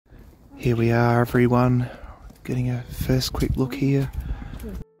Here we are, everyone, getting a first quick look here.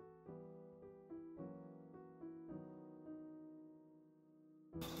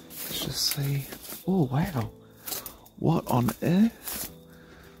 Let's just see. Oh wow, what on earth?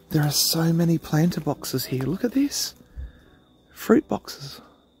 There are so many planter boxes here. Look at this. Fruit boxes.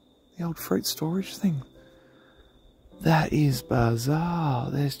 The old fruit storage thing. That is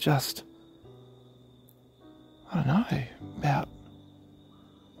bizarre. There's just, I don't know, about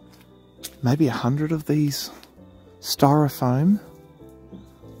maybe 100 of these styrofoam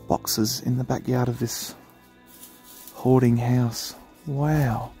boxes in the backyard of this hoarding house.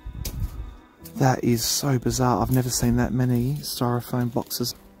 Wow. That is so bizarre. I've never seen that many styrofoam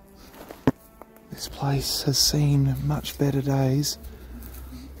boxes. This place has seen much better days.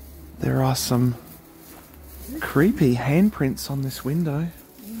 There are some creepy handprints on this window.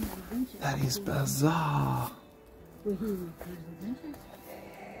 That is bizarre. Look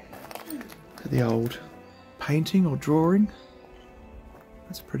at the old painting or drawing.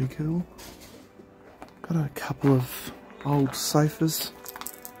 That's pretty cool. Got a couple of old sofas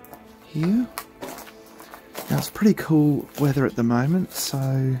here. Now it's pretty cool weather at the moment,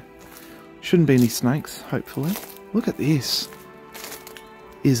 so shouldn't be any snakes, hopefully. Look at this.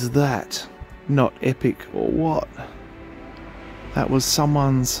 Is that not epic or what? That was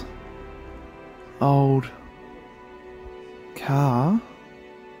someone's old car.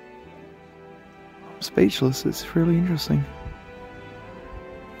 I'm speechless, it's really interesting.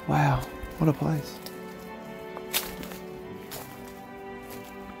 Wow, what a place.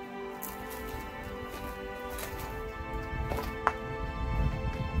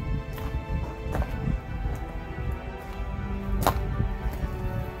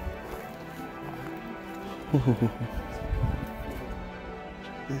 Check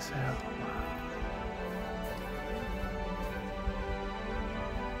this out.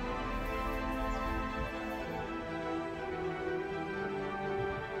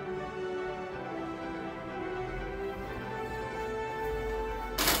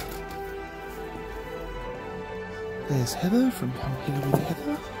 There's Heather from Come Here with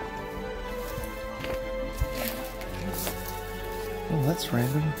Heather. Oh, that's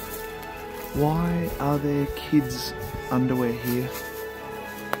random. Why are there kids' underwear here?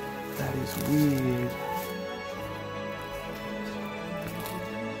 That is weird.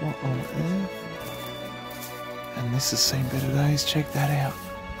 What on earth? And this has seen better days. Check that out.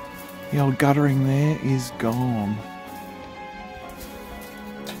 The old guttering there is gone.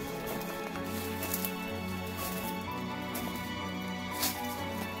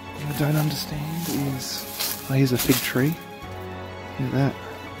 What I don't understand is... Oh, here's a fig tree. Look at that.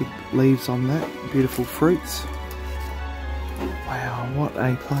 Big leaves on that. Beautiful fruits. Wow, what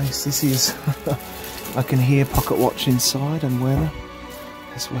a place this is. I can hear Pocket Watch inside and Werner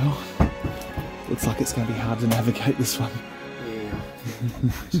as well. Looks like it's going to be hard to navigate this one. Yeah.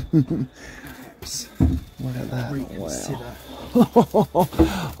 Look at that. Wow.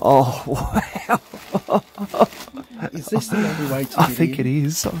 Oh, wow. Is this the only way to I think it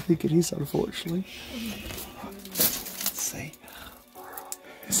is. I think it is, unfortunately. Let's see.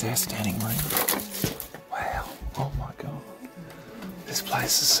 Is there a standing room? Wow. Oh my god. This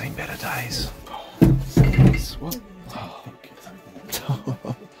place has seen better days. What? Oh.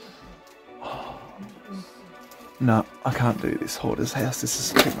 No, I can't do this hoarder's house. This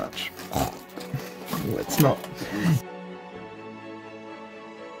is too much. Let's not.